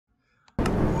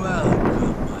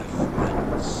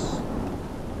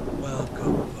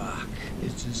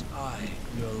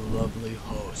lovely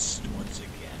host once again.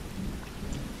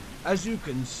 As you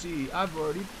can see, I've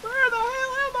already... Where the hell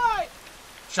am I?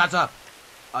 Shut up!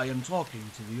 I am talking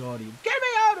to the audience. Get me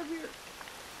out of here!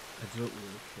 I don't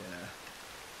really care.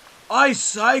 I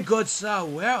say, good sir,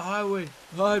 where are we?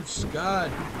 I'm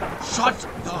scared. Shut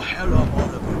the hell up,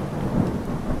 all of you.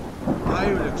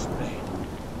 I will explain.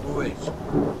 Oh, wait.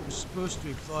 There's supposed to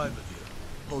be 5 of you.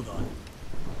 Hold on.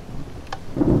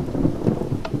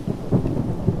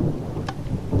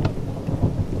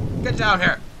 Get down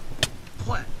here!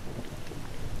 What?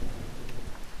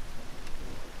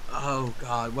 Oh,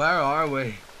 God, where are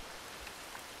we?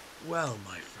 Well,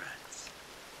 my friends,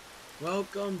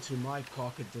 welcome to my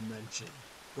pocket dimension,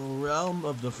 the realm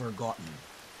of the forgotten.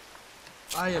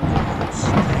 I am your host.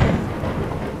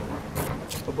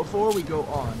 But before we go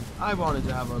on, I wanted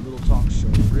to have our little talk show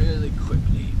really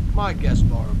quickly. My guest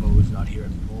Barbo is not here at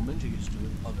the moment, he is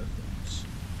doing other things.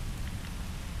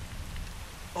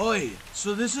 Oi,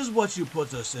 so this is what you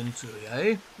put us into,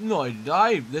 eh? No,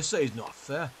 this is not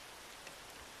fair.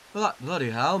 Bloody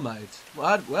hell, mate.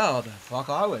 Where the fuck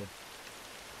are we?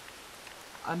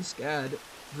 I'm scared.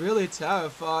 Really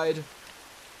terrified.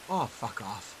 Oh, fuck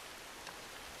off.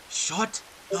 Shut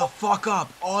the fuck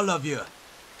up, all of you!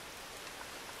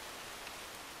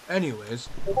 Anyways,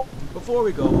 before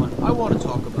we go on, I want to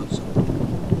talk about something.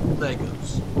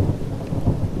 Legos.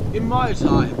 In my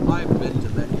time, I've been to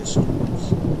many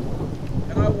stores.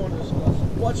 And I want to discuss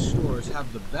what stores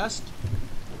have the best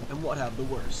and what have the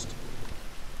worst.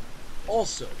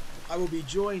 Also, I will be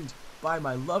joined by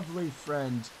my lovely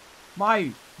friend,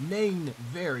 my main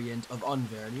variant of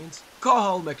unvariant,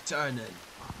 Carl McTurnan.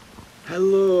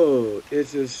 Hello,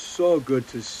 it is so good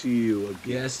to see you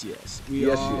again. Yes, we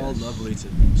are all lovely to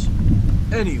meet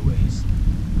you. Anyways,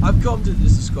 I've come to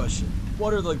this discussion.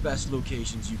 What are the best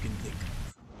locations you can think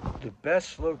of? The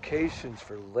best locations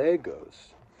for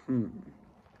Legos?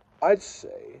 I'd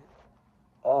say,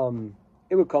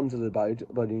 it would come to the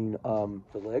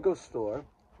Lego store,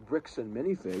 bricks and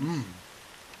minifigs.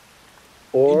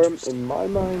 Or, in my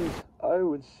mind, I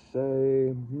would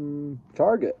say,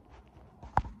 Target.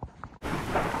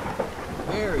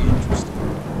 Very interesting.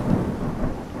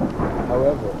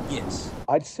 However, yes,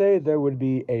 I'd say there would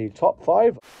be a top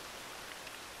 5.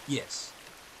 Yes.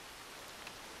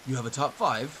 You have a top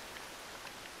 5?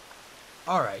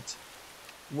 Alright.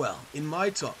 Well, in my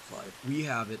top 5, we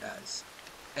have it as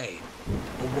A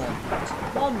Walmart.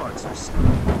 Walmarts are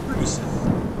simple, pretty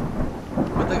simple.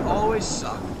 But they always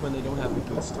suck when they don't have the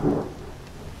good stuff.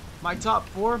 My top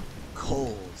 4,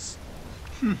 Kohl's.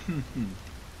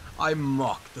 I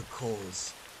mock the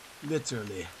Kohl's.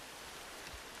 Literally.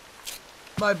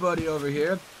 My buddy over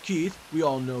here, Keith, we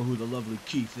all know who the lovely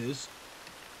Keith is.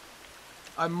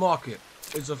 I mock it.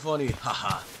 It's a funny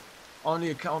haha. On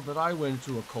the account that I went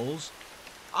to a Kohl's,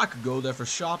 I could go there for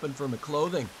shopping for my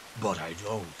clothing, but I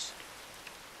don't.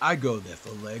 I go there for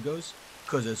Legos,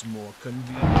 cause it's more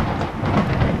convenient.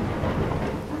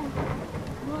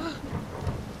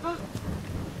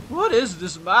 What is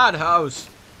this madhouse?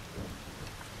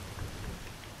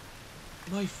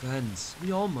 My friends,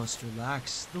 we all must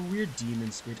relax. The weird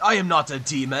demon spirit. I am not a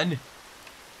demon!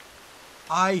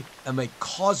 I am a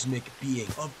cosmic being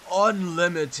of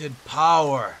unlimited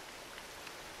power.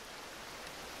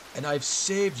 And I've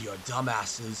saved your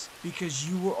dumbasses because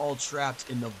you were all trapped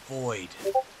in the void.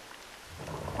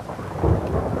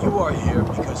 You are here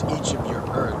because each of your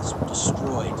Earths were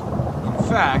destroyed. In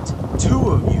fact, 2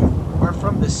 of you are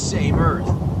from the same Earth.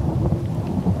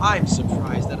 I'm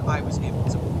surprised that I was able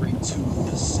to bring 2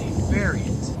 of the same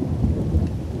variant.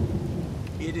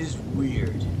 It is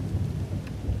weird.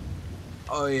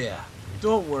 Oh yeah,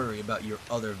 don't worry about your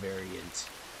other variant,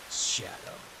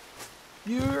 Shadow.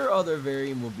 Your other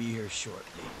variant will be here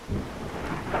shortly.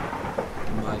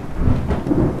 My...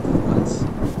 what?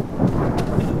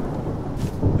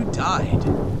 You died.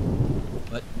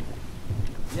 But,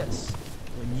 yes,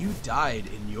 when you died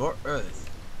in your Earth,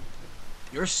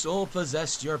 your soul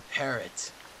possessed your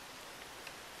parrot.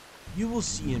 You will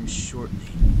see him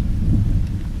shortly.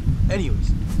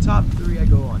 Anyways, top 3 I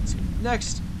go on to.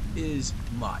 Next is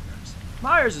Myers.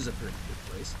 Myers is a pretty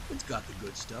good place. It's got the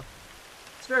good stuff.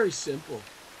 It's very simple.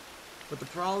 But the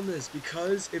problem is,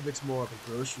 because if it's more of a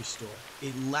grocery store,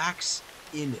 it lacks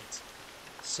in it.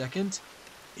 Second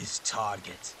is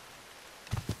Target.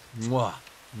 Mwah,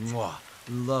 mwah.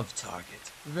 Love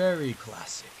Target. Very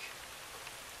classic.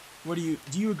 What do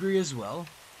you agree as well?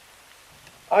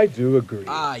 I do agree.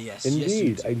 Ah, yes.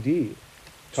 Indeed, yes, indeed.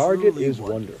 Target Truly is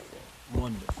wonderful.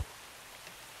 Wonderful.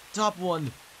 Top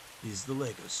 1 is the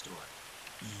Lego store.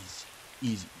 Easy,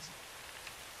 easy, easy.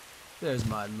 There's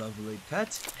my lovely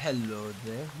pet. Hello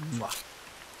there. Mwah.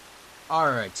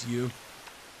 Alright, you.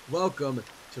 Welcome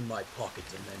to my pocket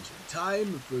dimension.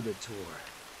 Time for the tour.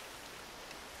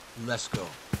 Let's go.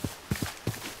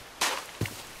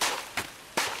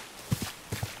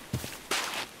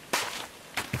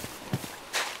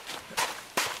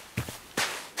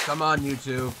 Come on, you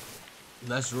two.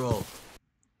 Let's roll.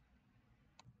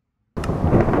 Let's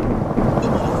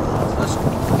go.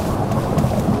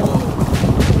 Whoa,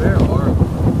 where are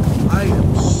we? I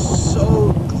am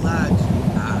so glad you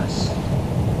asked.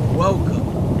 Welcome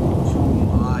to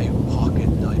my pocket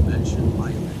dimension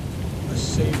island, a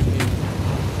safe haven.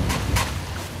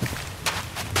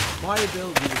 My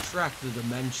ability to track the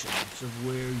dimensions of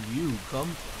where you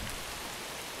come from.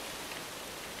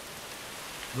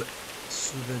 But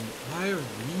so then why are we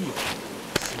all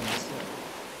since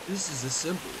this is a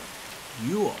simple one?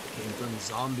 You all came from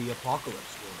zombie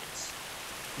apocalypse worlds.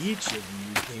 Each of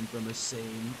you came from a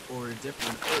same or a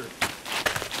different Earth.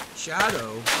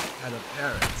 Shadow had a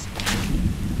parent.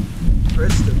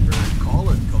 Christopher and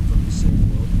Colin come from the same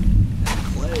world, and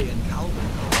Clay and Calvin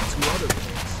come from 2 other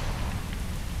worlds.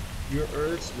 Your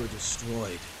Earths were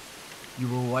destroyed. You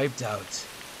were wiped out.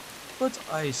 But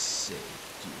I saved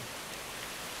you.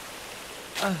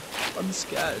 I'm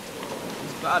scared. It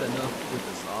was bad enough with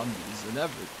the zombies and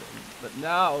everything, but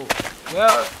now,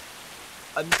 well,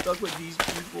 I'm stuck with these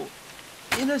people.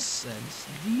 In a sense,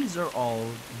 these are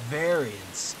all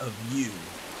variants of you.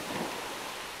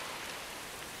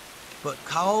 But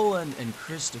Colin and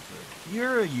Christopher,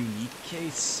 you're a unique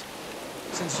case.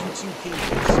 Since you two came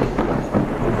from the same world,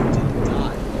 you didn't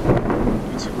die.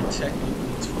 You two were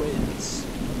technically twins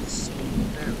of the same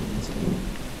variant.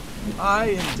 I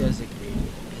am designated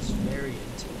as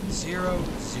variant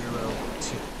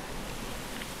 002.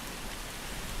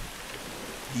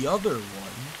 The other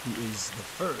one, who is the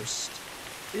first,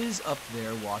 is up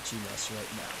there watching us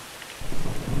right now.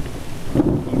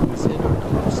 He was in our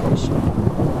conversation.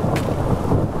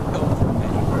 Come from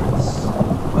many Earths,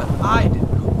 but I didn't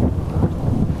come from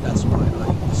Earth. That's why I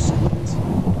was sent.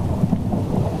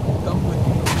 Come with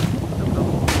me.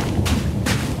 Come.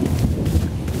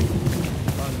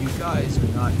 You guys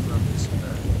are not from this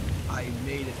Earth. I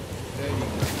made it very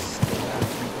nice to have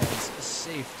you guys a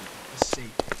safety.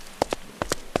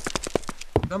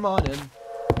 Come on in.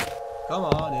 Come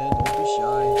on in. Don't be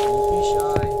shy. Don't be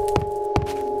shy.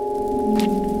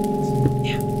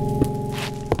 Yeah.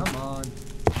 Come on.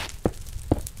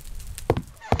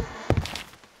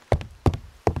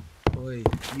 Boy,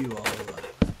 you all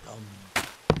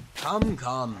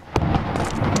come.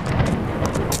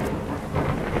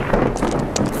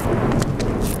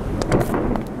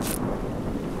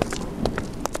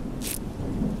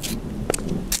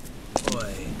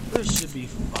 Boy, there should be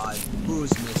 5.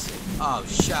 Who's missing? Oh,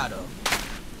 Shadow.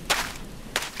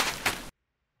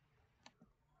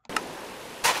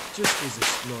 Just was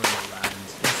exploring the land.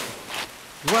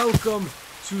 Welcome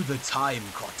to the Time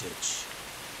Cottage.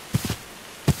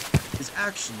 It's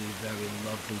actually very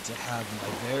lovely to have my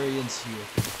variants here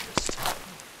for the first time.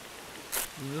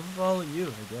 We'll follow you,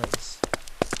 I guess.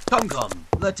 Come,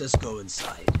 let us go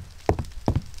inside.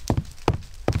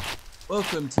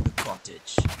 Welcome to the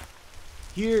cottage.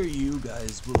 Here you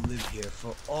guys will live here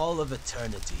for all of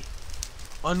eternity.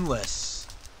 Unless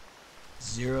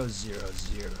 000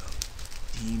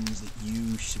 deems that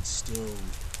you should still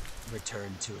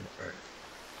return to an Earth.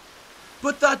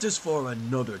 But that is for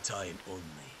another time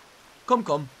only.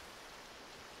 Come.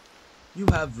 You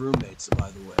have roommates,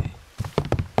 by the way.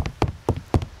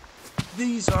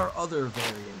 These are other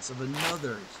variants of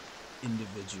another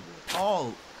individual.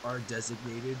 All are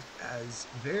designated as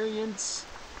variants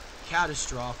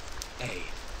Catastrophe A.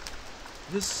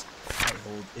 This, I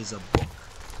hold, is a book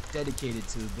dedicated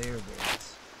to their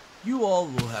variants. You all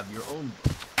will have your own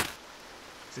book,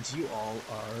 since you all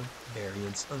are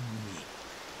variants of me.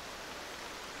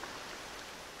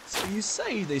 So you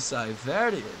say they say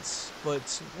variants,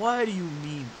 but why do you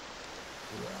mean?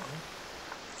 Well,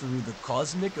 through the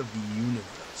cosmic of the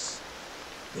universe,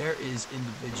 there is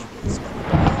individuals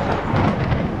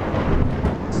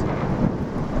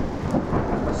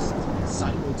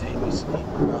simultaneously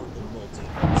throughout the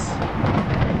multiverse.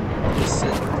 This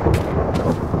is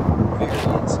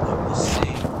variants of the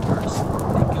same person.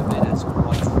 Think of it as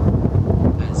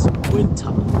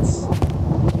quintons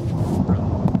from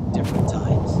different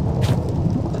times.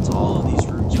 That's all of these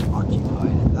rooms are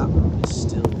occupied, and that room is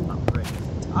still unready.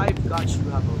 I've got you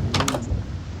have a room.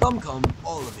 Come,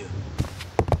 all of you.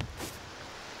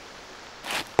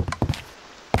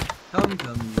 Come,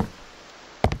 you.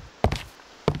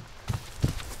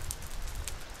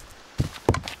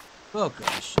 Welcome,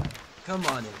 Shadow. Come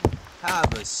on in.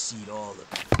 Have a seat, all of you.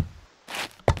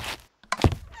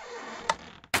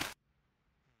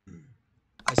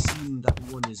 assume that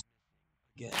one is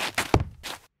again.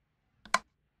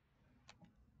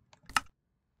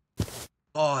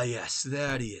 Oh yes,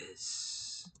 there he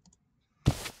is.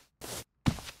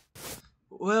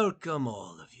 Welcome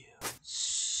all of you.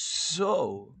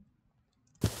 So,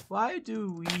 why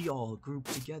do we all group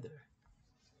together?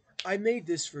 I made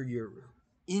this for your room.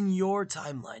 In your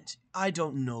timelines, I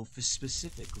don't know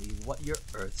specifically what your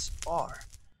Earths are.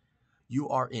 You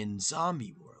are in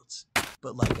zombie worlds,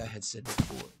 but like I had said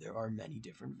before, there are many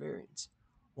different variants.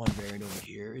 One variant over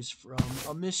here is from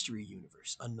a mystery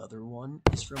universe, another one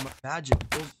is from a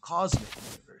magical cosmic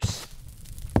universe,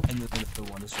 and then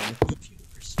another one is from a thief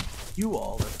universe. You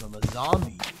all are from a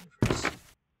zombie universe.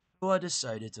 So I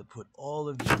decided to put all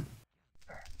of you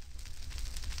there.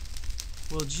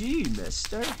 Well, gee,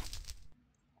 mister.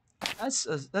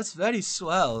 That's very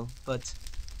swell, but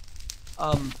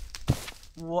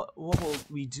what will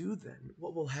we do then?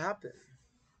 What will happen?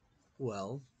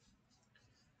 Well,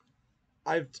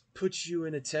 I've put you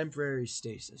in a temporary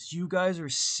stasis. You guys are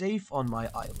safe on my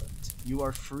island. You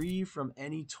are free from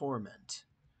any torment.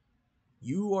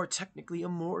 You are technically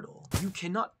immortal. You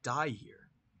cannot die here.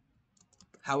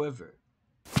 However,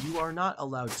 you are not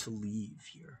allowed to leave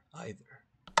here either.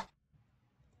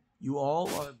 You all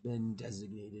have been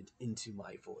designated into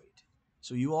my void.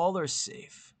 So you all are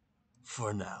safe.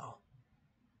 For now.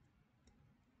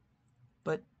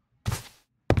 But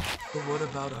what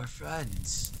about our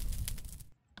friends?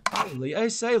 Probably, I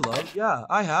say, love, yeah,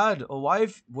 I had a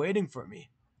wife waiting for me.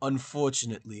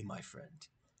 Unfortunately, my friend,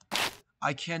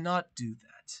 I cannot do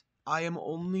that. I am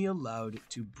only allowed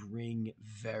to bring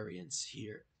variants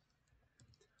here.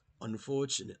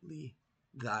 Unfortunately,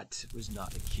 that was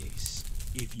not the case.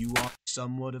 If you are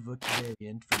somewhat of a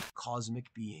variant from a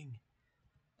cosmic being,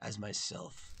 as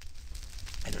myself,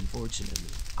 and unfortunately,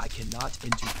 I cannot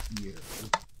interfere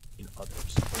in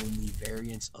others, only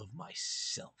variants of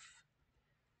myself.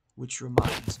 Which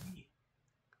reminds me,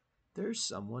 there's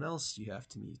someone else you have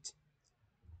to meet.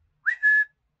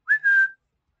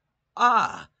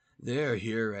 Ah, they're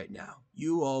here right now.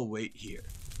 You all wait here.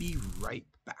 Be right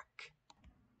back.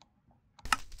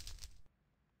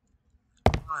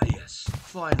 Ah yes,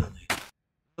 finally.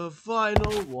 The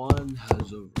final one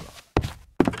has arrived.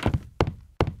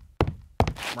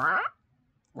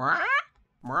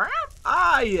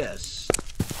 Ah yes.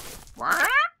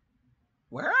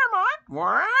 Where am I?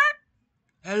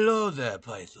 Hello there,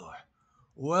 Pythor.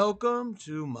 Welcome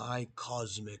to my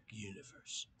cosmic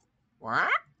universe.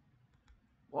 What?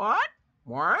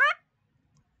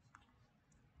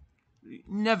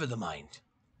 Never the mind.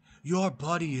 Your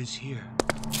body is here.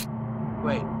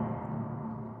 Wait.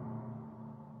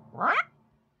 What?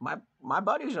 My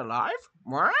buddy's alive?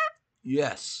 What?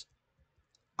 Yes.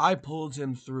 I pulled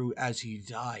him through as he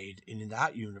died in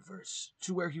that universe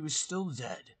to where he was still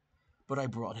dead, but I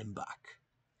brought him back.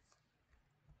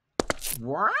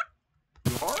 What?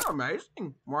 You're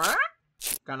amazing. What?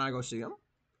 Can I go see him?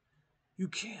 You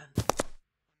can.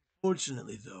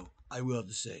 Fortunately, though, I will have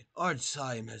to say, our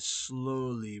time has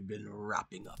slowly been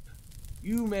wrapping up.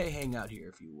 You may hang out here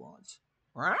if you want.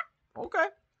 What? Okay.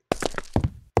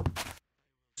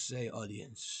 Say,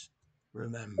 audience,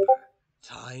 remember,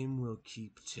 time will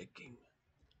keep ticking.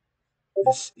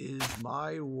 This is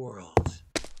my world.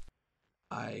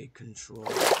 I control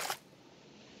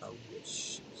the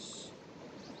wishes.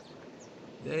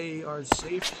 They are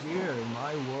safe here in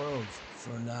my world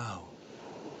for now.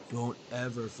 Don't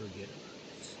ever forget about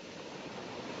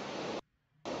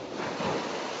it.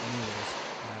 Anyways,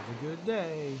 have a good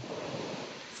day.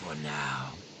 For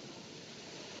now.